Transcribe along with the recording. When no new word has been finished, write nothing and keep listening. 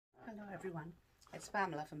everyone, it's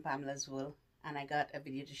Pamela from Pamela's World, and I got a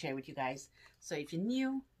video to share with you guys. So if you're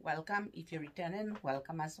new, welcome. If you're returning,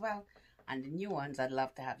 welcome as well. And the new ones, I'd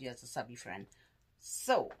love to have you as a subby friend.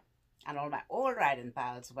 So, and all my old riding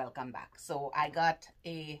pals, welcome back. So I got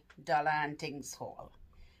a Dollar and Things haul,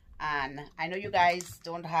 and I know you guys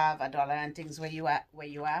don't have a Dollar and Things where you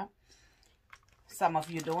are. Some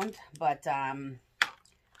of you don't, but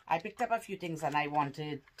I picked up a few things and I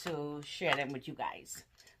wanted to share them with you guys.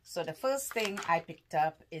 So the first thing I picked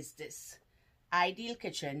up is this Ideal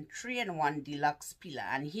Kitchen 3-in-1 Deluxe Peeler.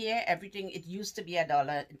 And here everything, it used to be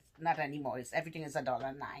 $1, it's not anymore. Everything is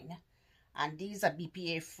 $1.09. And these are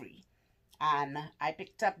BPA free. And I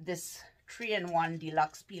picked up this 3-in-1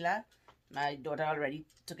 Deluxe Peeler. My daughter already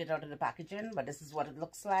took it out of the packaging, but this is what it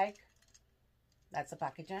looks like. That's the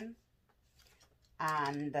packaging.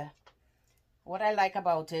 And what I like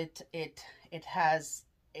about it, it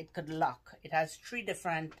could lock. It has three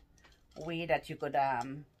different peelers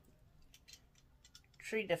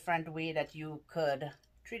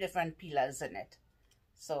in it.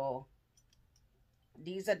 So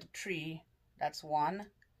these are the three. That's 1,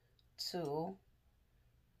 2,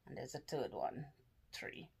 and there's a third one,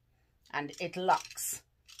 3. And it locks.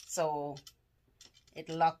 So it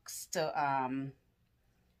locks to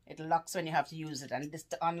it locks when you have to use it, and this,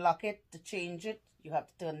 to unlock it, to change it, you have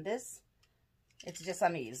to turn this. It's just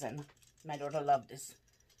amazing. My daughter loved this,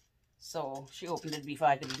 so she opened it before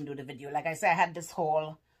I could even do the video. Like I said, I had this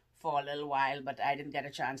haul for a little while, but I didn't get a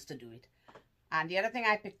chance to do it. And the other thing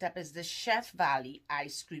I picked up is the Chef Valley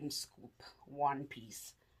ice cream scoop, 1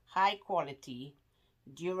 piece, high quality,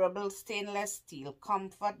 durable stainless steel,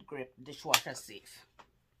 comfort grip, dishwasher safe.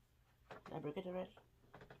 Did I break it already?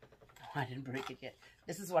 I didn't break it yet.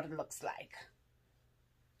 This is what it looks like.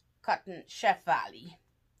 Cotton Chef Valley.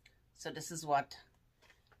 So this is what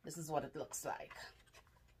it looks like.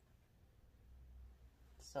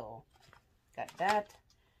 So got that.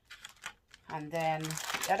 And then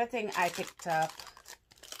the other thing I picked up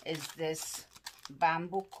is this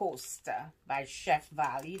bamboo coaster by Chef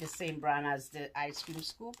Valley, the same brand as the ice cream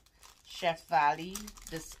scoop. Chef Valley,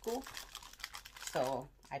 the scoop. So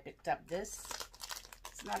I picked up this.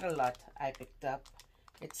 Not a lot I picked up.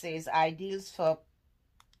 It says ideals for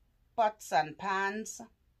pots and pans,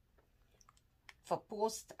 for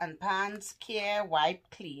pots and pans, care, wipe,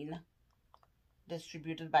 clean,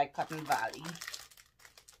 distributed by Cotton Valley.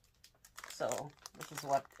 So this is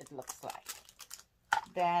what it looks like.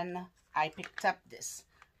 Then I picked up this,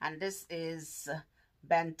 and this is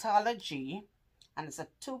Bentology, and it's a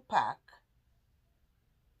 2-pack.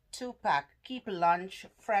 2-pack keep lunch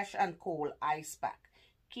fresh and cold ice pack.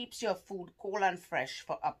 Keeps your food cold and fresh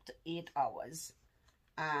for up to 8 hours.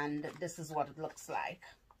 And this is what it looks like.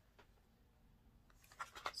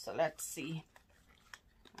 So let's see.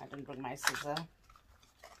 I didn't bring my scissor.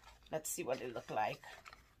 Let's see what they look like.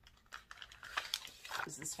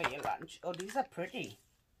 This is for your lunch. Oh, these are pretty.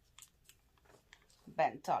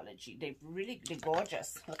 Bentology. They're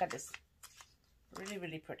gorgeous. Look at this. Really,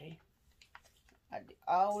 really pretty. And the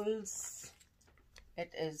owls.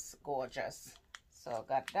 It is gorgeous. So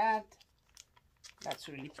got that. That's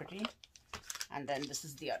really pretty. And then this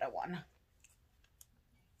is the other one.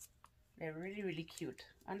 They're really, really cute.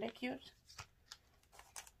 Aren't they cute?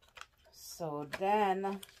 So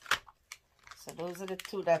then, so those are the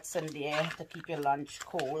 2 that's in there to keep your lunch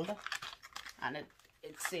cold. And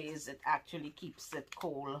it says it actually keeps it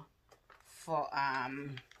cold for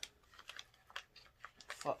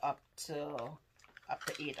up to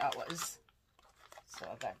 8 hours. So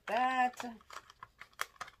I got that.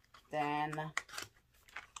 Then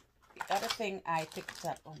the other thing I picked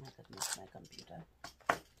up, oh my goodness, my computer.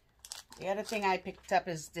 The other thing I picked up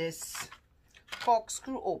is this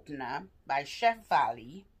corkscrew opener by Chef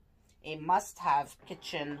Valley, a must-have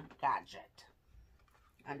kitchen gadget.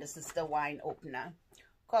 And this is the wine opener.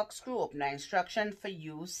 Corkscrew opener, instruction for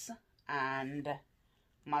use and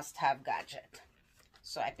must-have gadget.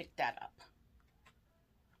 So I picked that up.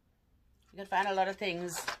 You can find a lot of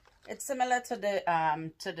things. It's similar to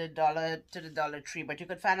the Dollar Tree, but you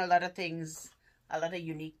could find a lot of things, a lot of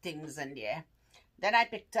unique things in there. Then I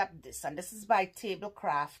picked up this, and this is by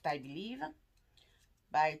Tablecraft, I believe.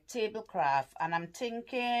 By Tablecraft, and I'm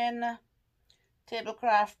thinking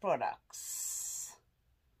Tablecraft products.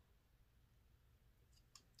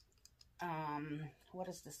 What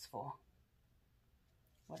is this for?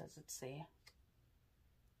 What does it say?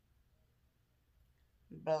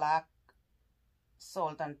 Black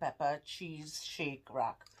salt and pepper cheese shake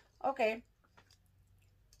rack. Okay,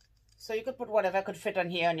 so you could put whatever could fit on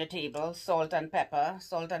here on your table. Salt and pepper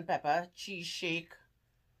cheese shake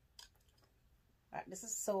Right, this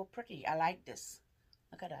is so pretty. I like this.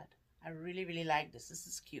 Look at that. I really, really like this. This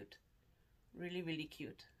is cute. Really, really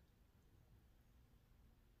cute.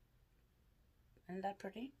 Isn't that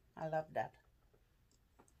pretty? I love that.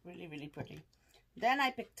 Really, really pretty. Then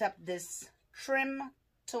I picked up this trim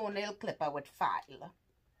toenail clipper with file.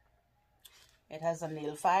 It has a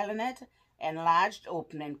nail file in it. Enlarged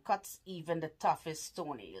opening cuts even the toughest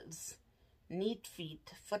toenails. Neat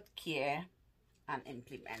feet, foot care, and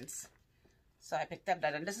implements. So I picked up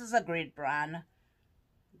that, and this is a great brand.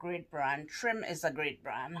 Great brand. Trim is a great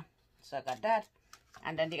brand. So I got that.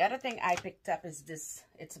 And then the other thing I picked up is this.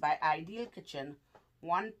 It's by Ideal Kitchen.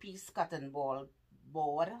 One-piece cotton ball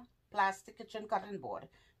board. Plastic kitchen cotton board.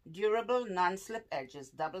 Durable, non-slip edges.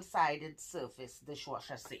 Double-sided surface.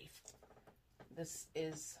 Dishwasher safe. This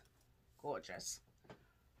is gorgeous.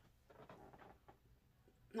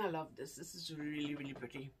 I love this. This is really, really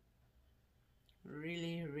pretty.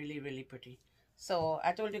 Really, really, really pretty. So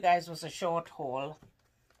I told you guys it was a short haul.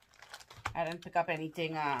 I didn't pick up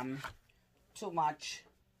anything too much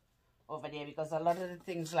over there because a lot of the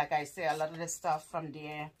things, like I say, a lot of the stuff from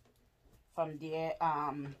there,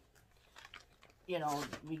 you know,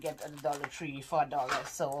 we get at the Dollar Tree for $1.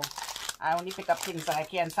 So I only pick up things that I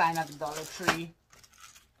can't find at the Dollar Tree.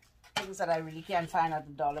 Things that I really can't find at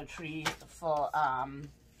the Dollar Tree for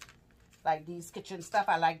like these kitchen stuff.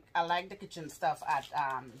 I like the kitchen stuff at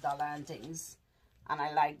Dollar and Things, and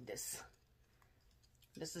I like this.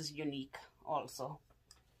 This is unique also.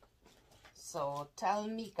 So tell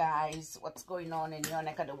me, guys, what's going on in your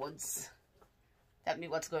neck of the woods. Tell me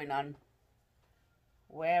what's going on.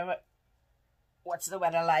 What's the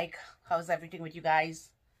weather like? How's everything with you guys?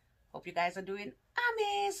 Hope you guys are doing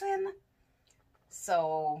amazing.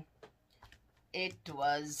 So it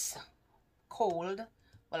was cold.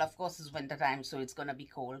 Well, of course it's winter time, so it's gonna be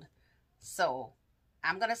cold. So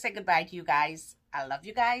I'm gonna say goodbye to you guys. I love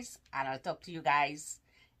you guys, and I'll talk to you guys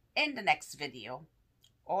in the next video.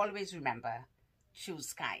 Always remember,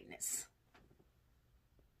 choose kindness.